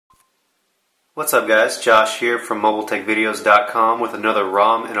What's up guys, Josh here from MobileTechVideos.com with another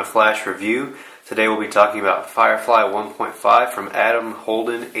ROM and a flash review. Today we'll be talking about FireFly 1.5 from Adam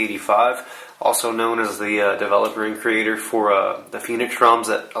Holden 85, also known as the developer and creator for the Phoenix ROMs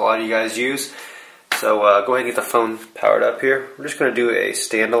that a lot of you guys use. So go ahead and get the phone powered up here. We're just going to do a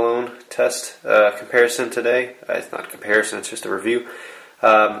standalone test comparison today. It's not a comparison, it's just a review.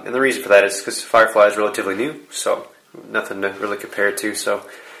 And the reason for that is because FireFly is relatively new, so nothing to really compare it to. So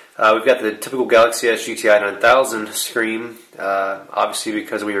we've got the typical Galaxy S GTI 9000 screen, obviously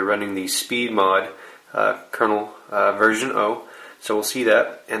because we are running the speed mod kernel version O, so we'll see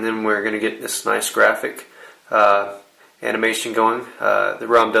that. And then we're going to get this nice graphic animation going. The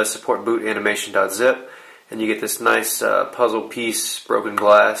ROM does support boot animation.zip, and you get this nice puzzle piece, broken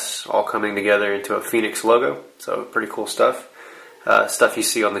glass, all coming together into a Phoenix logo. So pretty cool stuff. Stuff you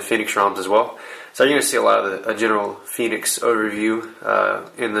see on the Phoenix ROMs as well. So you're going to see a lot of the general Phoenix overview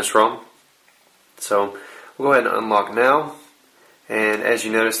in this ROM. So we'll go ahead and unlock now. And as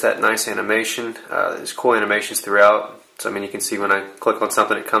you notice, that nice animation, there's cool animations throughout. So I mean, you can see when I click on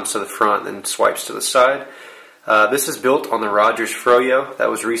something, it comes to the front and then swipes to the side. This is built on the Rogers Froyo that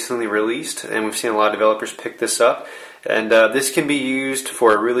was recently released, and we've seen a lot of developers pick this up. And this can be used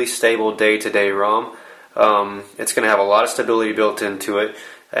for a really stable day-to-day ROM. It's going to have a lot of stability built into it,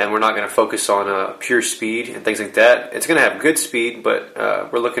 and we're not going to focus on pure speed and things like that. It's going to have good speed, but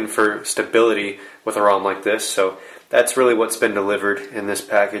we're looking for stability with a ROM like this, so that's really what's been delivered in this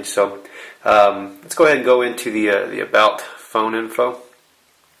package. So let's go ahead and go into the About phone info.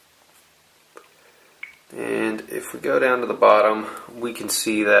 And if we go down to the bottom, we can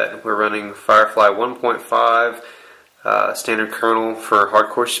see that we're running FireFly 1.5, standard kernel for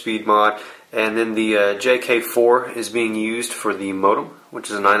hardcore speed mod. And then the JK4 is being used for the modem, which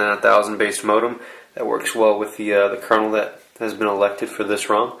is a 99000 based modem that works well with the kernel that has been elected for this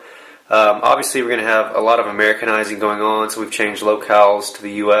ROM. Obviously, we're going to have a lot of Americanizing going on, so we've changed locales to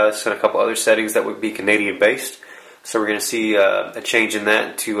the US and a couple other settings that would be Canadian based. So we're going to see a change in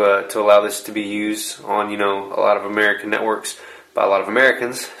that to allow this to be used on a lot of American networks by a lot of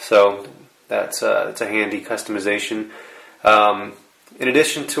Americans. So that's a handy customization. In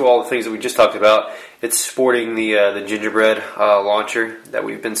addition to all the things that we just talked about, it's sporting the Gingerbread Launcher that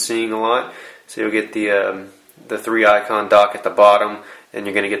we've been seeing a lot. So you'll get the 3-icon dock at the bottom, and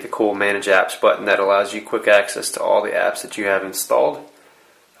you're going to get the cool Manage Apps button that allows you quick access to all the apps that you have installed.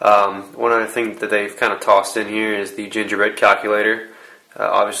 One other thing that they've kind of tossed in here is the Gingerbread Calculator,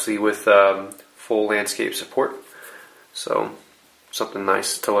 obviously with full landscape support. So something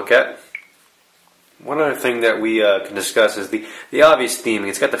nice to look at. One other thing that we can discuss is the obvious theming.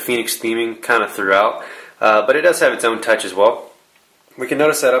 It's got the Phoenix theming kind of throughout, but it does have its own touch as well. We can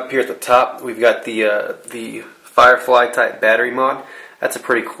notice that up here at the top, we've got the FireFly type battery mod. That's a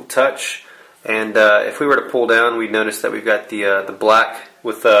pretty cool touch. And if we were to pull down, we'd notice that we've got the black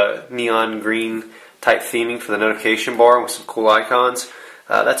with neon green type theming for the notification bar with some cool icons.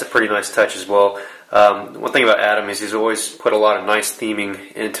 That's a pretty nice touch as well. One thing about Adam is he's always put a lot of nice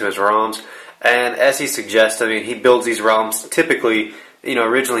theming into his ROMs. And as he suggests, I mean, he builds these ROMs typically,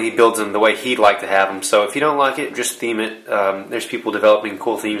 originally he builds them the way he'd like to have them. So if you don't like it, just theme it. There's people developing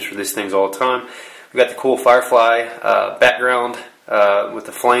cool themes for these things all the time. We've got the cool FireFly background with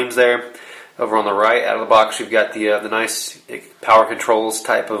the flames there. Over on the right, out of the box, we've got the nice power controls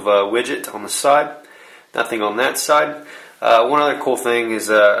type of widget on the side. Nothing on that side. One other cool thing is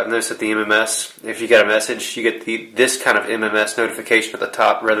I've noticed that the MMS, if you get a message, you get this kind of MMS notification at the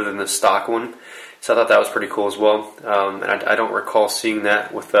top rather than the stock one. So I thought that was pretty cool as well. And I don't recall seeing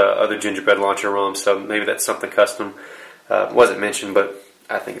that with other Gingerbread Launcher ROMs, so maybe that's something custom. Wasn't mentioned, but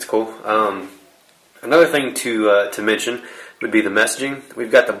I think it's cool. Another thing to mention would be the messaging.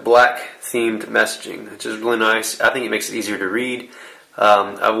 We've got the black themed messaging, which is really nice. I think it makes it easier to read.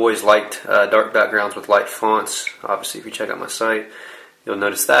 I've always liked dark backgrounds with light fonts. Obviously, if you check out my site, you'll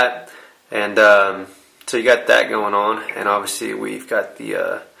notice that. And so you got that going on, and obviously we've got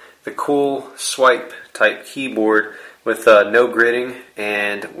the cool swipe type keyboard with no gridding,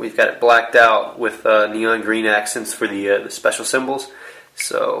 and we've got it blacked out with neon green accents for the special symbols.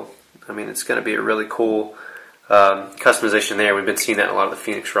 So I mean, it's going to be a really cool customization there. We've been seeing that in a lot of the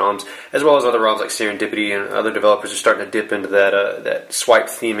Phoenix ROMs, as well as other ROMs like Serendipity, and other developers are starting to dip into that swipe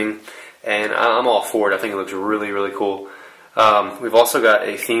theming, and I'm all for it. I think it looks really, really cool. We've also got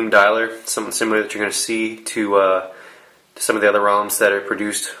a theme dialer, something similar that you're going to see to some of the other ROMs that are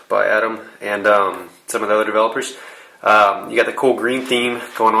produced by Adam and some of the other developers. You got the cool green theme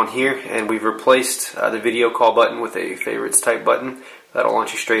going on here, and we've replaced the video call button with a favorites type button. That'll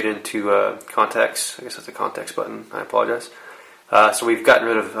launch you straight into contacts. I guess that's a contacts button. I apologize. So we've gotten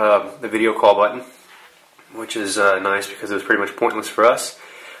rid of the video call button, which is nice because it was pretty much pointless for us.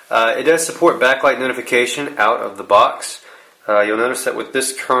 It does support backlight notification out of the box. You'll notice that with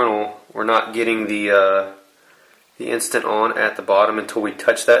this kernel, we're not getting the instant on at the bottom until we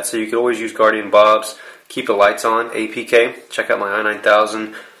touch that. So you can always use Guardian Bob's Keep the Lights On APK. Check out my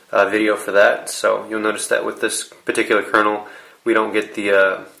i9000 video for that. So you'll notice that with this particular kernel, we don't get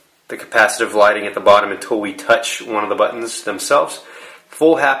the capacitive lighting at the bottom until we touch one of the buttons themselves.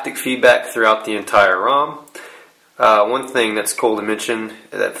 Full haptic feedback throughout the entire ROM. One thing that's cool to mention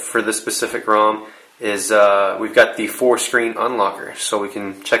that for this specific ROM is we've got the 4-screen unlocker, so we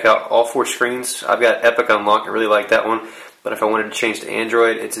can check out all 4 screens. I've got Epic Unlock, I really like that one, but if I wanted to change to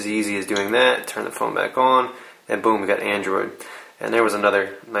Android, it's as easy as doing that. Turn the phone back on, and boom, we got Android. And there was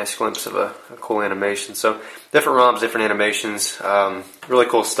another nice glimpse of a cool animation. So different ROMs, different animations, really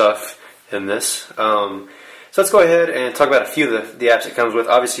cool stuff in this. So let's go ahead and talk about a few of the apps it comes with.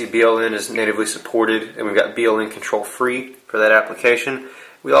 Obviously BLN is natively supported, and we've got BLN Control Free for that application.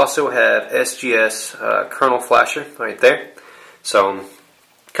 We also have SGS Kernel Flasher right there. So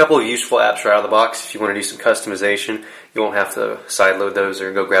a couple of useful apps right out of the box. If you want to do some customization, you won't have to sideload those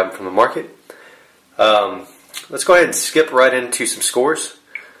or go grab them from the market. Let's go ahead and skip right into some scores.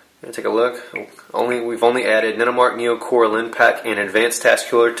 Take a look. We've only added Ninomark NeoCore LinPack and Advanced Task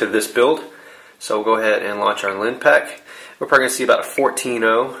Killer to this build. So we'll go ahead and launch our LinPack. We're probably going to see about a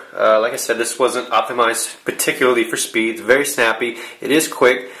 14.0. Like I said, this wasn't optimized particularly for speed. It's very snappy. It is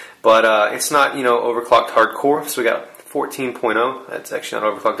quick, but it's not, overclocked hardcore. So we got 14.0. That's actually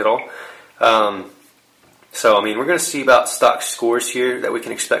not overclocked at all. So, I mean, we're going to see about stock scores here that we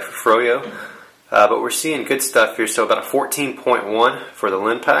can expect for Froyo. But we're seeing good stuff here. So about a 14.1 for the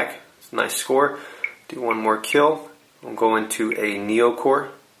LinPack. It's a nice score. Do one more kill. We'll go into a NeoCore.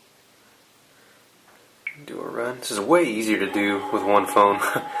 Do a run. This is way easier to do with one phone.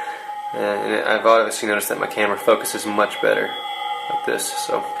 And I've obviously noticed that my camera focuses much better like this.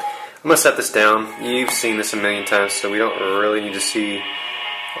 So I'm going to set this down. You've seen this a million times, so we don't really need to see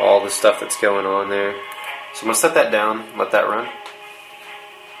all the stuff that's going on there. So I'm going to set that down, let that run.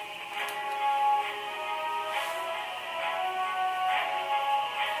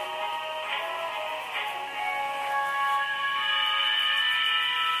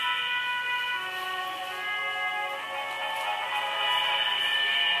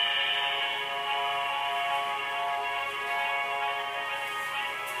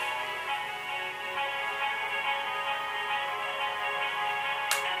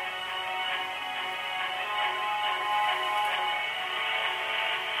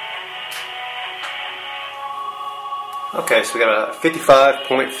 Okay, so we got a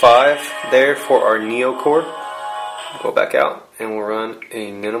 55.5 there for our NeoCore. We'll go back out and we'll run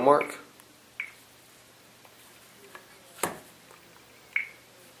a Ninomark.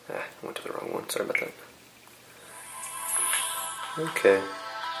 I went to the wrong one, sorry about that. Okay.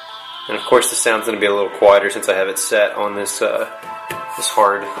 And of course the sound's going to be a little quieter since I have it set on this this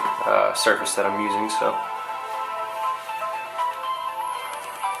hard surface that I'm using. So.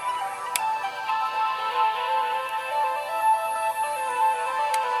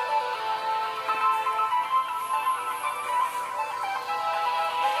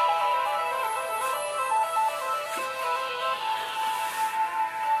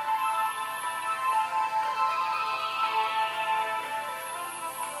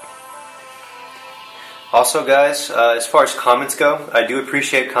 Also, guys, as far as comments go, I do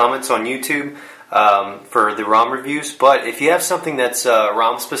appreciate comments on YouTube for the ROM reviews, but if you have something that's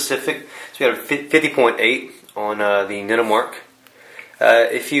ROM specific, so we have 50.8 on the Ninomark.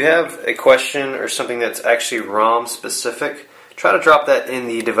 If you have a question or something that's actually ROM specific, try to drop that in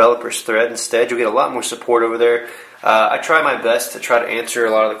the developers thread instead. You'll get a lot more support over there. I try my best to try to answer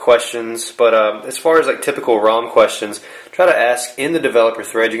a lot of the questions, but as far as like typical ROM questions, try to ask in the developer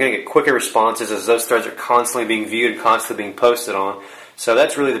thread. You're going to get quicker responses as those threads are constantly being viewed and constantly being posted on. So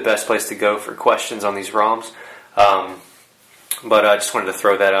that's really the best place to go for questions on these ROMs. But I just wanted to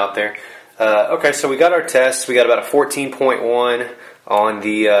throw that out there. Okay, so we got our tests. We got about a 14.1 on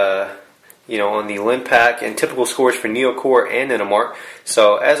the on the LinPack, and typical scores for NeoCore and Ninomark.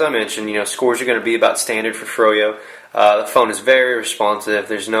 So as I mentioned, scores are going to be about standard for Froyo. The phone is very responsive.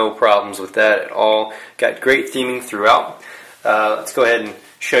 There's no problems with that at all. Got great theming throughout. Let's go ahead and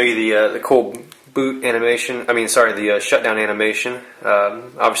show you the cool boot animation. The shutdown animation.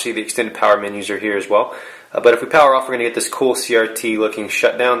 Obviously, the extended power menus are here as well. But if we power off, we're going to get this cool CRT-looking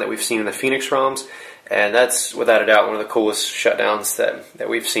shutdown that we've seen in the Phoenix ROMs. And that's, without a doubt, one of the coolest shutdowns that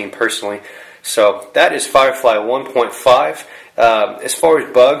we've seen personally. So that is FireFly 1.5. As far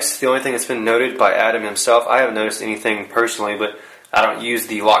as bugs, the only thing that's been noted by Adam himself, I haven't noticed anything personally, but I don't use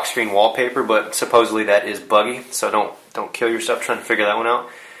the lock screen wallpaper, but supposedly that is buggy, so don't kill yourself trying to figure that one out.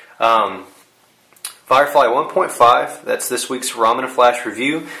 FireFly 1.5, that's this week's ROM in a Flash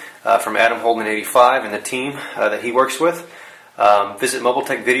review from Adam Holden 85 and the team that he works with. Visit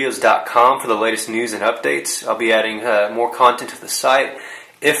mobiletechvideos.com for the latest news and updates. I'll be adding more content to the site.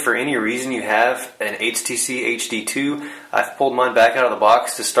 If for any reason you have an HTC HD2, I've pulled mine back out of the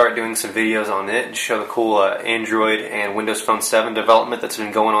box to start doing some videos on it and show the cool Android and Windows Phone 7 development that's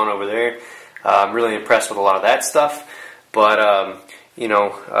been going on over there. I'm really impressed with a lot of that stuff. But,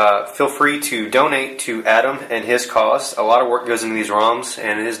 feel free to donate to Adam and his cause. A lot of work goes into these ROMs,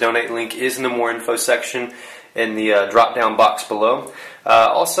 and his donate link is in the More Info section in the drop-down box below.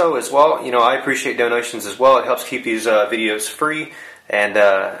 Also, as well, I appreciate donations as well. It helps keep these videos free and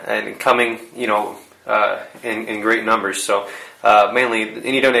coming, in great numbers. So mainly,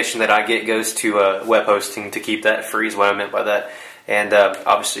 any donation that I get goes to web hosting to keep that free is what I meant by that. And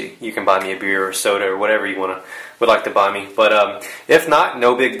obviously, you can buy me a beer or a soda or whatever you would like to buy me. But if not,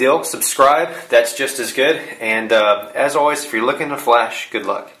 no big deal. Subscribe. That's just as good. And as always, if you're looking to Flash, good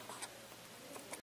luck.